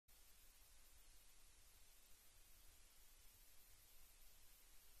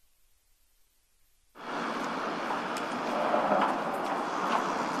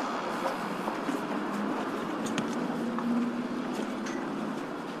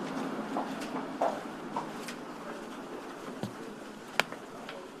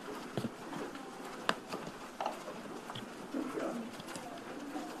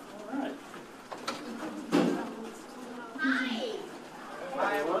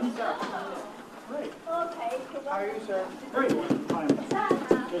Devin. Great. Okay. How are you, sir? Great. I'm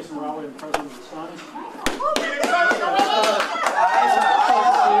Jason Rowley, I'm president of the Suns.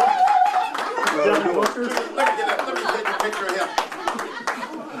 Devin Booker. Let me take a picture of him.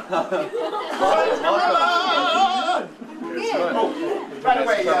 Oh, by the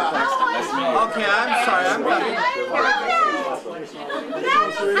way, okay, I'm sorry, I'm coming.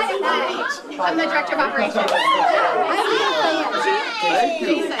 I'm the director of operations. Thank you.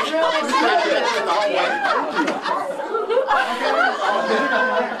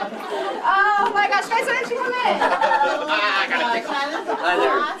 Oh my gosh, guys, why didn't you come in? I got a picture. Hi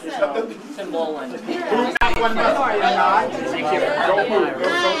there. Tim Boland. Thank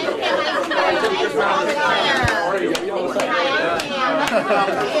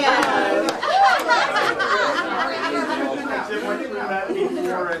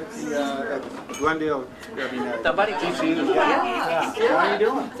Glendale. The buddy keeps you. Yeah. How are you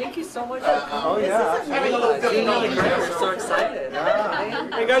doing? Thank you so much. Oh, yeah. We're so excited.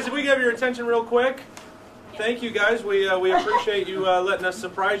 Hey guys, if we give your attention real quick. Thank you guys. We appreciate you letting us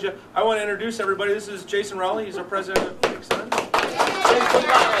surprise you. I want to introduce everybody. This is Jason Rowley. He's our president of Phoenix Suns.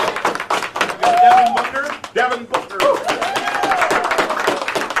 Devin Booker. Devin Booker.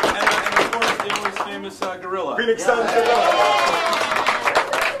 And of course, the always famous Gorilla. Phoenix Suns.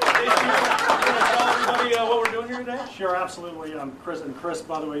 What we're doing here today? Sure, absolutely. Chris,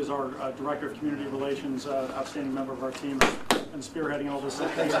 by the way, is our Director of Community Relations, outstanding member of our team, and spearheading all this.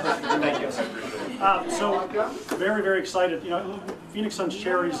 Thank you. So, very, very excited. You know, Phoenix Suns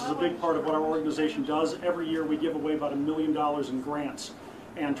Charities is a big part of what our organization does. Every year we give away about $1 million in grants.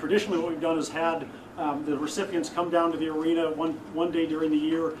 And traditionally what we've done is had the recipients come down to the arena one day during the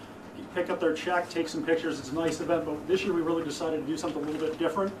year, pick up their check, take some pictures. It's a nice event, but this year we really decided to do something a little bit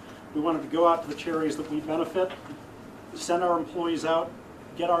different. We wanted to go out to the charities that we benefit, send our employees out,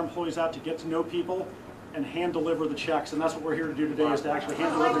 get our employees out to get to know people, and hand deliver the checks. And that's what we're here to do today, is to actually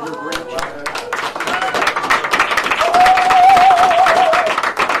hand deliver your grant check.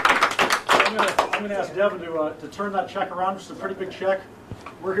 I'm going to ask Devin to turn that check around. It's a pretty big check.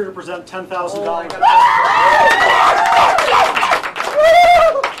 We're here to present $10,000.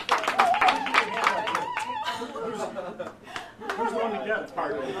 Who's the one to get it?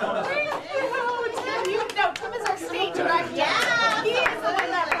 Tim is our state director. Yeah, he is the one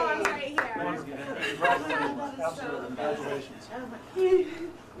that belongs right here. Absolutely. Congratulations.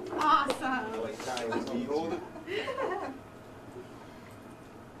 Awesome.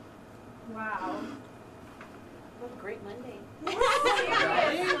 Wow. What a great Monday.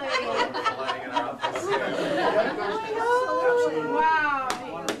 Wow.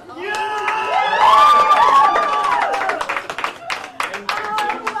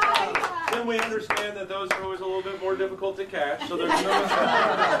 Then we understand that those are always a little bit more difficult to cash, so there's no small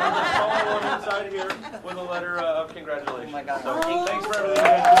one inside here with a letter of congratulations. Oh my God. So, thanks for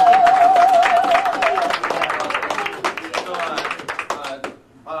everything.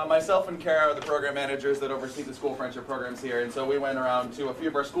 Myself and Kara are the program managers that oversee the school friendship programs here, and so we went around to a few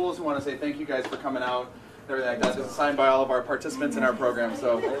of our schools who want to say thank you guys for coming out and everything like that. This is signed by all of our participants in our program,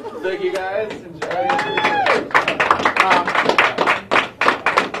 so thank you guys. Enjoy.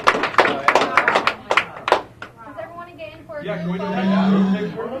 Does everyone get in for a Yeah, can we do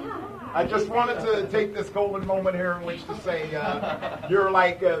photo? that? I just wanted to take this golden moment here in which to say you're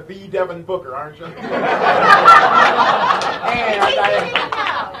like the Devin Booker, aren't you? And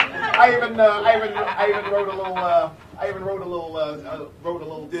I even wrote a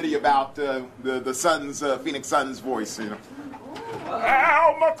little ditty about the Suns, Phoenix Suns voice, you know.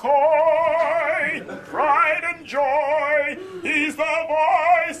 Al McCoy, pride and joy, he's the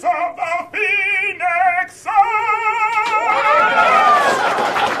voice of the Phoenix Suns.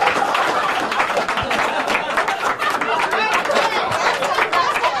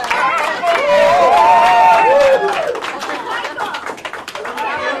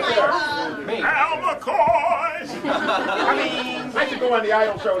 I should go on the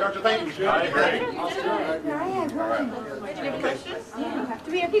Idol show, don't you think? I agree. Do you have questions? Yeah.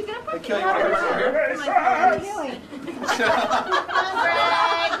 Do we have he's gonna put Kelly, you want to come over here? This is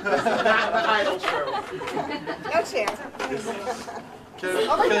not the Idol show. No chance. Kelly, you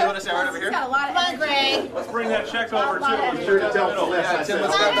want to stand right over here? Got a lot of energy. Let's bring that check over too. Let's Sure do to that in the tell middle. Celeste I Tim, said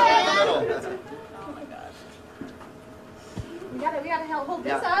let's grab that in the middle. We gotta hold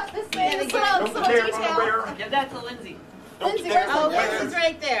this up this way. Don't This little the chair from the detail. bear. Give that to Lindsay. Lindsay, where's Oh, the this is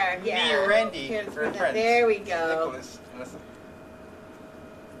right there. Yeah. Me and Randy. Here's We're the- friends. There we go. Nicholas. Listen.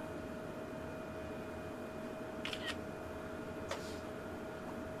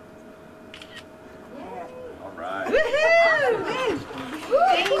 All right. Woohoo!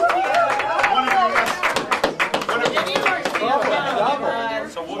 Thank you.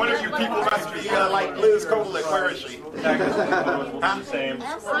 like Liz Coley. Where is she? The same.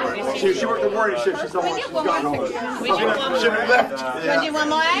 She worked the morning shift. She's almost gone home. We need one more. She left. We need one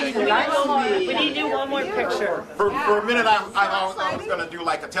more? We need to do one more picture. For a minute, I thought I was going to do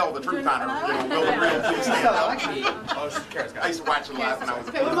like a tell the truth on her. Will the real thing stand up? I used to watch it live when I was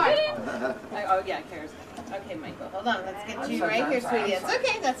a kid. Oh, yeah, Kara's. Okay, Michael, hold on. Let's get you right here, sweetie. It's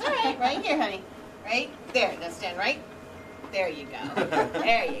okay. That's all right. Right here, honey. Right there. Now stand right. There you go.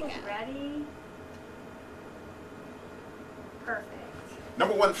 There you go. Ready? Perfect.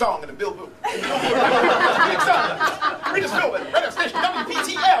 #1 song in the Billboard. Regis Philbin, radio station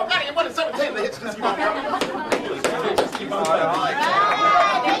WPTL, 91 and 17. The hits just keep on coming. Just keep on coming.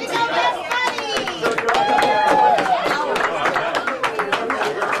 There you go, Best Buddy.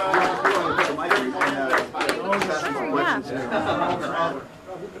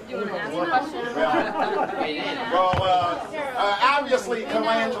 Well, obviously,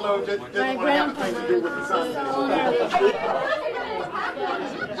 Colangelo didn't want to have a thing to do with the Suns anymore.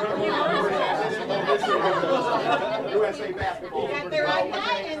 USA basketball. Got the right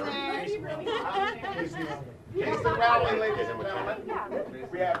guy in there. Jason Rowley, ladies and gentlemen.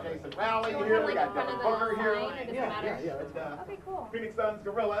 We have Jason Rowley here. We got Devin Booker here. Phoenix Suns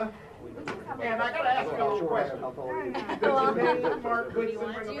Gorilla. And I got to ask you a little question. Does your name Mark Goodson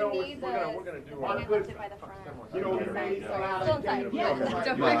ring a bell? We're going to do Mark Goodson. You know your name?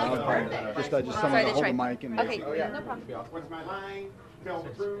 Just someone to hold the mic and. Okay, no problem. What's my line? Tell the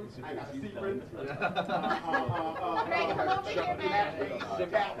truth. I got a secret.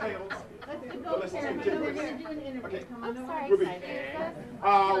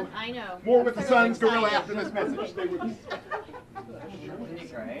 I know. More with the Suns Gorilla after this message. Stay with us. This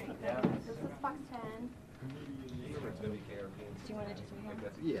is box 10. Do you want to just read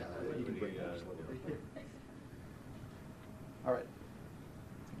it? Yeah, you can bring it. All right.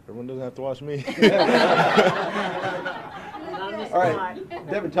 Everyone doesn't have to watch me. All right,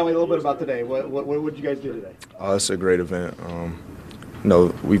 Devin, tell me a little bit about today. What did you guys do today? It's a great event.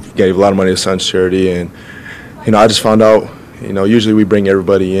 We gave a lot of money to Sun's charity, and I just found out. Usually we bring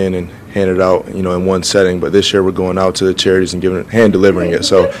everybody in and hand it out, in one setting. But this year we're going out to the charities and hand delivering it.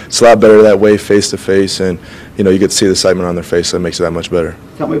 So it's a lot better that way, face to face, and you get to see the excitement on their face. So it makes it that much better.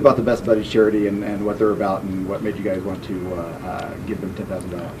 Tell me about the Best Buddies charity and what they're about, and what made you guys want to give them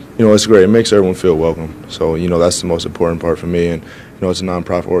 $10,000. It's great. It makes everyone feel welcome. So that's the most important part for me. And it's a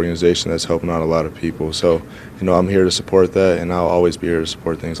nonprofit organization that's helping out a lot of people. So I'm here to support that, and I'll always be here to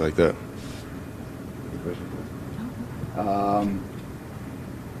support things like that.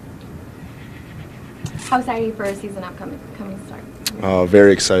 How excited are you for a season upcoming start?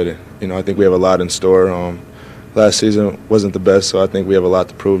 Very excited. I think we have a lot in store. Last season wasn't the best, so I think we have a lot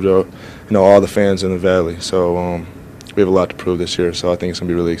to prove to all the fans in the Valley. So we have a lot to prove this year, so I think it's going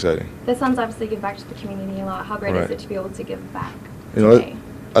to be really exciting. The Suns obviously give back to the community a lot. How great is it to be able to give back today?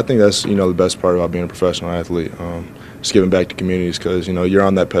 I think that's the best part about being a professional athlete. Just giving back to communities, because you're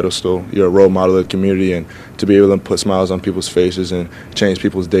on that pedestal. You're a role model of the community, and to be able to put smiles on people's faces and change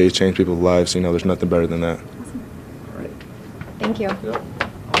people's days, change people's lives, there's nothing better than that. Awesome. All right. Thank you. Yep.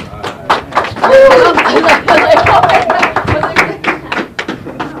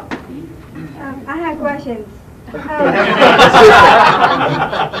 I have questions. I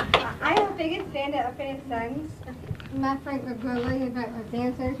am a biggest fan of FNN Suns. My friend was Rowley about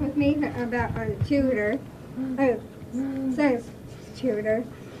dancers with me about a tutor. Suns tutor.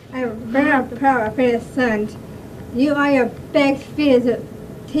 I'm very proud of FNN Suns. You are your best fit as a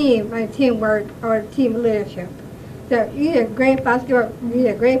team, like teamwork or team leadership. So you're a great basketball.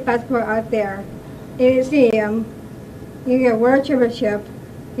 You're a great basketball out there. In the stadium, you get world championship.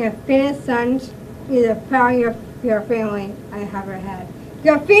 You're FNN Suns. You're the proud of your family I have ever had.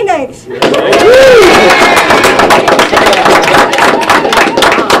 You're Phoenix.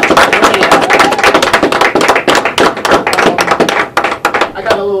 I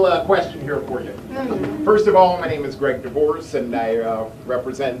got a little question here for you. First of all, my name is Greg DeVos, and I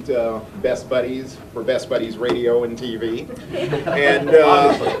represent Best Buddies for Best Buddies Radio and TV. And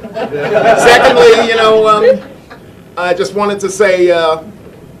secondly, I just wanted to say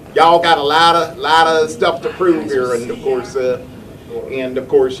y'all got a lot of stuff to prove here, and of course,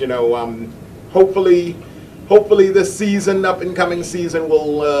 hopefully this season, up and coming season,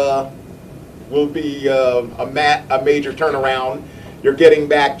 will be a major turnaround. You're getting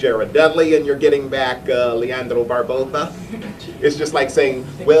back Jared Dudley, and you're getting back Leandro Barbosa. It's just like saying,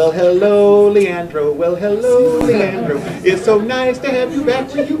 well, hello, Leandro. Well, hello, Leandro. It's so nice to have you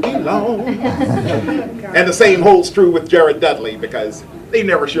back where you belong. And the same holds true with Jared Dudley, because they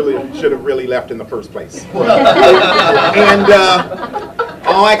never should have really left in the first place. And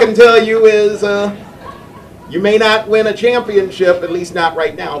all I can tell you is you may not win a championship, at least not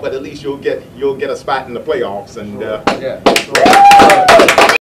right now, but at least you'll get a spot in the playoffs. And Yeah.